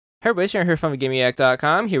Hey everybody, Sharon here from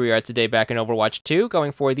VidGamiac.com. Here we are today back in Overwatch 2,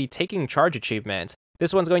 going for the Taking Charge achievement.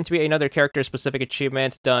 This one's going to be another character-specific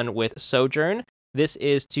achievement done with Sojourn. This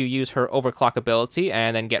is to use her Overclock ability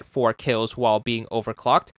and then get 4 kills while being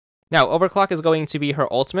overclocked. Now, Overclock is going to be her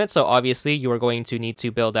ultimate, so obviously you are going to need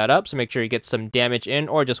to build that up, so make sure you get some damage in,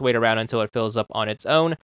 or just wait around until it fills up on its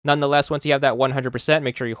own. Nonetheless, once you have that 100%,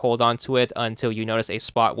 make sure you hold on to it until you notice a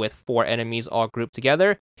spot with 4 enemies all grouped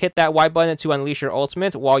together. Hit that Y button to unleash your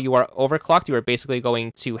ultimate. While you are overclocked, you are basically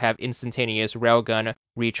going to have instantaneous railgun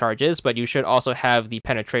recharges, but you should also have the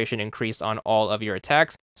penetration increased on all of your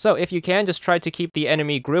attacks. So if you can, just try to keep the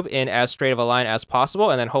enemy group in as straight of a line as possible,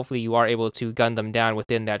 and then hopefully you are able to gun them down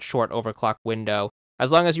within that short overclock window. As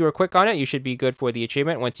long as you are quick on it, you should be good for the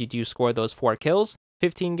achievement once you do score those 4 kills.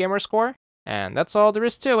 15 gamer score. And that's all there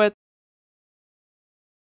is to it.